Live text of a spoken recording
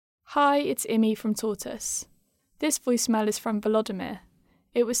Hi, it's Imi from Tortoise. This voicemail is from Volodymyr.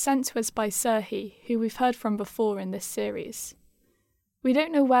 It was sent to us by Serhi, who we've heard from before in this series. We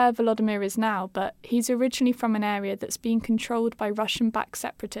don't know where Volodymyr is now, but he's originally from an area that's been controlled by Russian-backed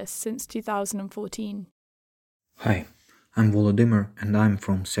separatists since 2014. Hi, I'm Volodymyr and I'm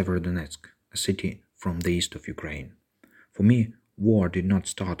from Severodonetsk, a city from the east of Ukraine. For me, war did not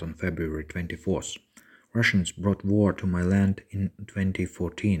start on February 24th. Russians brought war to my land in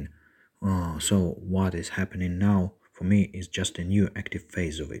 2014. So what is happening now for me is just a new active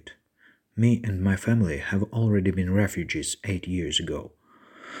phase of it. Me and my family have already been refugees 8 years ago.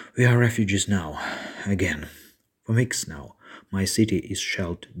 We are refugees now, again. For weeks now, my city is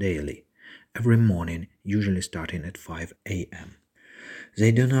shelled daily, every morning, usually starting at 5 a.m.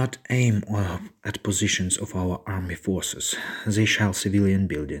 They do not aim at positions of our army forces. They shell civilian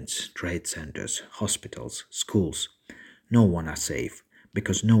buildings, trade centers, hospitals, schools. No one are safe,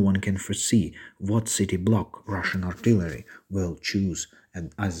 because no one can foresee what city block Russian artillery will choose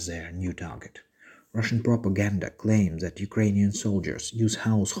as their new target. Russian propaganda claims that Ukrainian soldiers use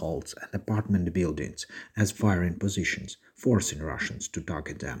households and apartment buildings as firing positions, forcing Russians to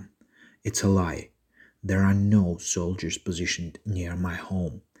target them. It's a lie. There are no soldiers positioned near my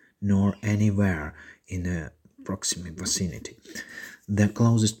home, nor anywhere in a proximate vicinity. The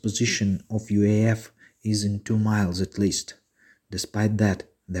closest position of UAF is in 2 miles at least. Despite that,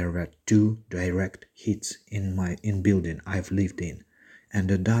 there were 2 direct hits in building I've lived in, and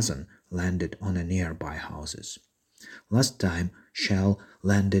a dozen landed on nearby houses. Last time, shell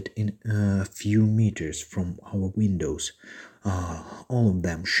landed in a few meters from our windows, all of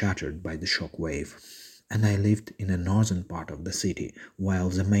them shattered by the shock wave. And I lived in the northern part of the city, while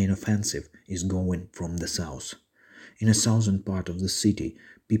the main offensive is going from the south. In the southern part of the city,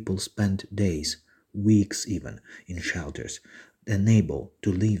 people spend days, weeks even, in shelters, unable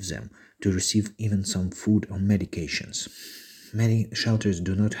to leave them, to receive even some food or medications. Many shelters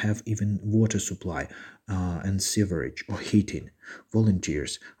do not have even water supply and sewerage or heating.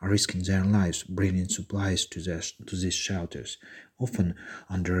 Volunteers are risking their lives bringing supplies to these shelters, often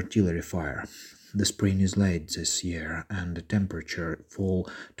under artillery fire. The spring is late this year and the temperature fall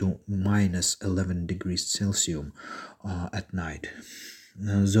to minus 11 degrees Celsius at night.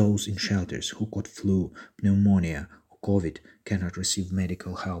 Those in shelters who caught flu, pneumonia or COVID cannot receive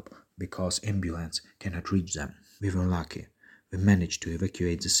medical help because ambulance cannot reach them. We were lucky. We managed to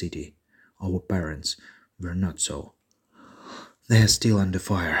evacuate the city. Our parents were not so. They are still under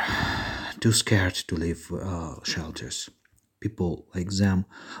fire, too scared to leave shelters. People like them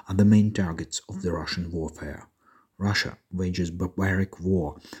are the main targets of the Russian warfare. Russia wages barbaric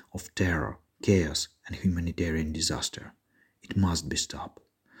war of terror, chaos, and humanitarian disaster. It must be stopped.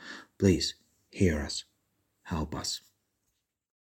 Please, hear us. Help us.